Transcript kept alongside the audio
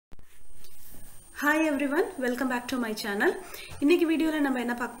Hi everyone, welcome back to my channel. இன்னைக்கு வீடியோல நம்ம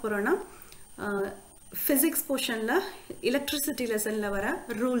என்ன பார்க்க போறோம்னா physics portionல electricity lessonல வர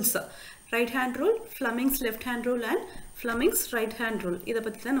rules, right hand rule, Fleming's left hand rule and Fleming's right hand rule. இத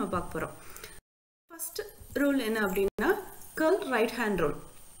பத்தி தான் நம்ம பார்க்க போறோம். First rule என்ன அப்படினா curl right hand rule.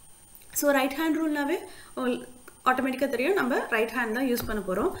 So right hand rule நாவே ஆட்டோமேட்டிக்கா தெரியும் நம்ம right hand தான் யூஸ் பண்ண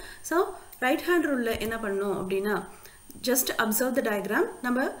போறோம். So right hand ruleல என்ன பண்ணனும் அப்படினா just observe the diagram.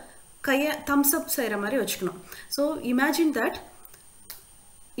 நம்ம கைய thumbs up செய்யற மாதிரி வச்சுக்கணும். So imagine that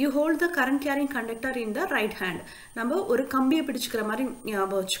you hold the current carrying conductor in the right hand. நம்ம ஒரு கம்பியை பிடிச்சுக்கிற மாதிரி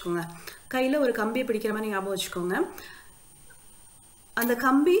ஞாபகம் வச்சுக்கோங்க. கையில ஒரு கம்பியை பிடிக்கிற மாதிரி ஞாபகம் வச்சுக்கோங்க. அந்த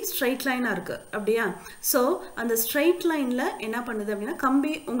கம்பி ஸ்ட்ரைட் லைனா இருக்கு அப்படியே. So அந்த ஸ்ட்ரைட் லைன்ல என்ன பண்ணுது அப்படினா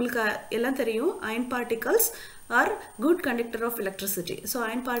கம்பி உங்களுக்கு எல்லாம் தெரியும் iron particles are good conductor of electricity. So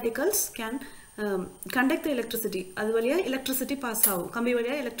iron particles can conduct the electricity. அது வழியா electricity pass ஆகும். கம்பி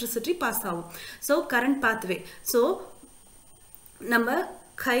வழியா electricity pass ஆகும். So current pathway. So நம்ம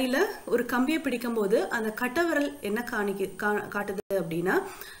கையில ஒரு கம்பியை பிடிக்கும்போது அந்த கட்டவிரல் என்ன காட்டுது அப்படினா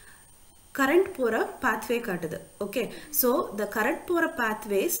current போற pathway காட்டுது. Okay. So the current போற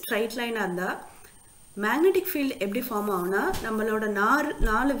pathway straight line இருந்தா magnetic field எப்படி ஃபார்ம் ஆகும்னா நம்மளோட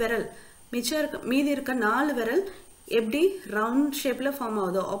நாலு விரல் மீதி இருக்க நாலு விரல் எப்படி ரவுண்ட் ஷேப்ல ஃபார்ம்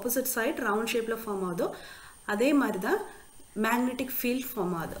ஆகுதோ ஆப்போசிட் சைடு ரவுண்ட் ஷேப்ல ஃபார்ம் ஆகுதோ அதே மாதிரி தான் magnetic field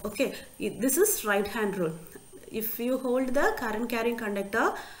ஃபார்ம் ஆகுது. Okay, this is right hand rule. If you hold the current carrying conductor,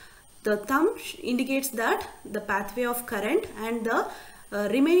 the thumb indicates that the pathway of current and the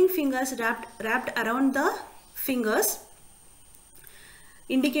remaining fingers wrapped around the fingers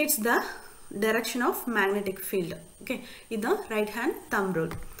indicates the direction of magnetic field. Okay, this is right hand thumb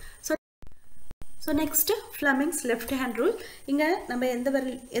rule. So next Fleming's left hand rule. இங்க நம்ம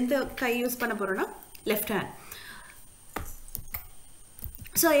எந்த கை use பண்ண போறோம்னா left hand.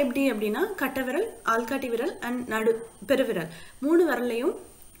 So எப்படி அப்படினா கட்டவிரல், ஆள்காட்டி விரல் and பெருவிரல் மூணு விரலையும்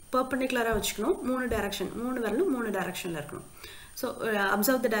perpendicular-ஆ வச்சுக்கணும். மூணு விரலும் மூணு டைரக்ஷன்ல இருக்கணும். So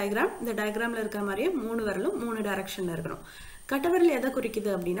observe the diagram. இந்த diagramல இருக்கிற மாதிரியே மூணு விரலும் மூணு டைரக்ஷன்ல இருக்கணும். கட்டவிரல் எதை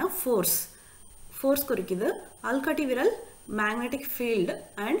குறிக்குது அப்படினா force குறிக்குது. ஆள்காட்டி விரல் magnetic field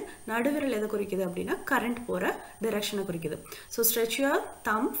and நடுவிரல் எதை குறிக்குது அப்படினா current போற direction குறிக்குது. So stretch your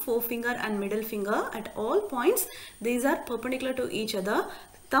thumb, forefinger and middle finger at all points. These are perpendicular to each other.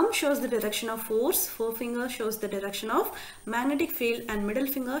 Thumb shows the direction of force, forefinger shows the direction of magnetic field and middle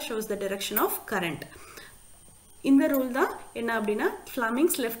finger shows the direction of current. இந்த rule தான் என்ன அப்படினா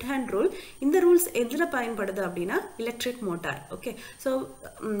Fleming's left hand rule. இந்த rules எதுல பயன்படுது அப்படினா electric motor. Okay, so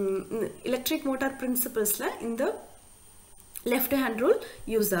electric motor principlesல இந்த left hand rule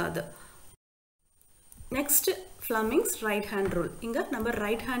use ஆகுது. Next Fleming's right hand rule. இங்க நம்ம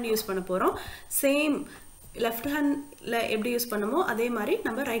right hand யூஸ் பண்ண போறோம். Same left handல எப்படி யூஸ் பண்ணமோ அதே மாதிரி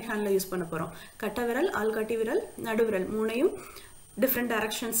நம்ம right handல யூஸ் பண்ண போறோம். கட்டவிரல், ஆள்காட்டி விரல், நடுவிரல் மூணையும் different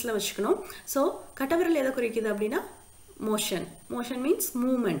directionsல வச்சுக்கணும். So கட்டவிரல் எதை குறிக்குது அப்படினா motion means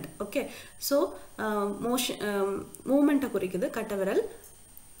movement. Okay, so movement குறிக்குது கட்டவிரல்.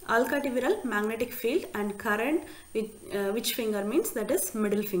 ஆள்காட்டி விரல் magnetic field and current which finger means that is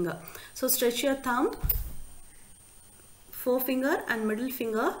middle finger. So stretch your thumb, forefinger and middle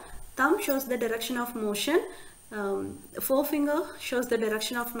finger. Thumb shows the direction of motion, forefinger shows the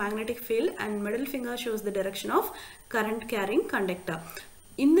direction of magnetic field and middle finger shows the direction of current carrying conductor.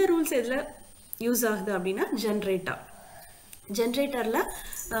 இந்த rules எதுல use ஆகுது அப்படினா ஜெனரேட்டர்ல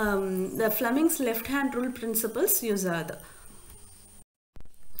the Fleming's left hand rule principles use ஆகுது.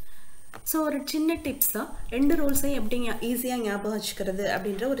 So ஒரு சின்ன tips தான் ரெண்டு ரூல்ஸையும் எப்படி ஈஸியா ஞாபகம் வச்சுக்கிறது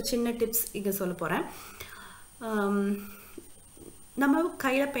அப்படின்ற ஒரு சின்ன டிப்ஸ் இங்க சொல்ல போறேன். நம்ம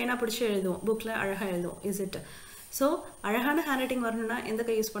கையில பேனா பிடிச்சு எழுதுவோம், புக்ல அழகா எழுதுவோம், இஸ் இட்? ஸோ அழகான ஹேண்ட் ரைட்டிங் வரணும்னா எந்த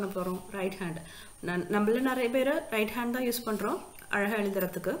கை யூஸ் பண்ண போறோம்? Right hand. நம்மள நிறைய பேர் ரைட் ஹேண்ட் தான் யூஸ் பண்றோம் அழகா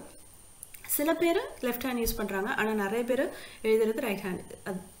எழுதுறதுக்கு. சில பேர் லெஃப்ட் ஹேண்ட் யூஸ் பண்றாங்க, ஆனா நிறைய பேர் எழுதுறது ரைட் ஹேண்ட்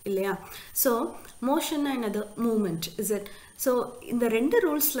இல்லையா? ஸோ மோஷன்னா என்னது? Movement, is it? ஸோ இந்த ரெண்டு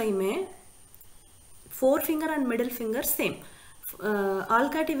ரூல்ஸ்லையுமே forefinger and middle finger same.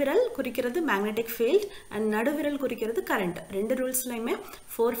 ஆள்காட்டி விரல் குறிக்கிறது magnetic field and நடுவிரல் குறிக்கிறது current. ரெண்டு ரூல்ஸ்லையுமே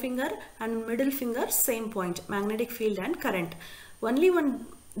forefinger and middle finger same point, magnetic field and current. Only one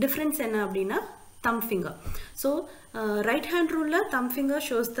difference என்ன அப்படினா thumb finger. So right hand rule thumb finger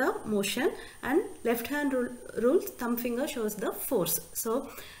shows the motion and left hand rule thumb finger shows the force. So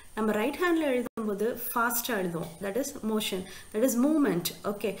நம்ம right handல எழுதும்போது ஃபாஸ்டா எழுதுவோம், that is motion, that is movement.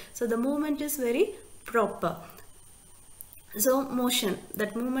 Okay, so the movement is very proper. So motion,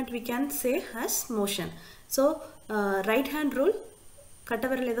 that movement we can say as motion. So right hand rule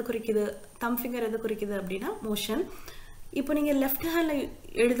கட்டவிரல் எதை குறிக்குது, thumb finger எதை குறிக்குது அப்படினா motion. இப்போ நீங்கள் லெஃப்ட் ஹேண்டில்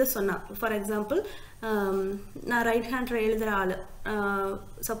எழுத சொன்னால், for example நான் ரைட் ஹேண்டில் எழுதுகிற ஆள்,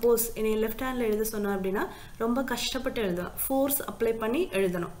 சப்போஸ் என்னை லெஃப்ட் ஹேண்டில் எழுத சொன்னேன் அப்படின்னா ரொம்ப கஷ்டப்பட்டு எழுதணும், ஃபோர்ஸ் அப்ளை பண்ணி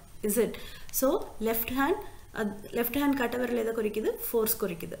எழுதணும். Is it? So left hand கட்ட விரல் எதை குறிக்குது? ஃபோர்ஸ்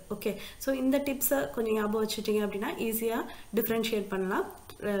குறிக்குது. ஓகே, ஸோ இந்த டிப்ஸை கொஞ்சம் ஞாபகம் வச்சுட்டிங்க அப்படின்னா ஈஸியாக டிஃப்ரென்ஷியேட் பண்ணலாம்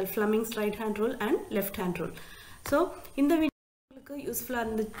Fleming's right hand rule and left hand rule. So இந்த வீடியோ உங்களுக்கு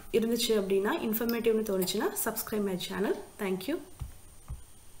யூஸ்ஃபுல்லாக இருந்துச்சு அப்படின்னா, இன்ஃபர்மேட்டிவ்னு தோணுச்சுன்னா சப்ஸ்கிரைப் மை சேனல். தேங்க்யூ.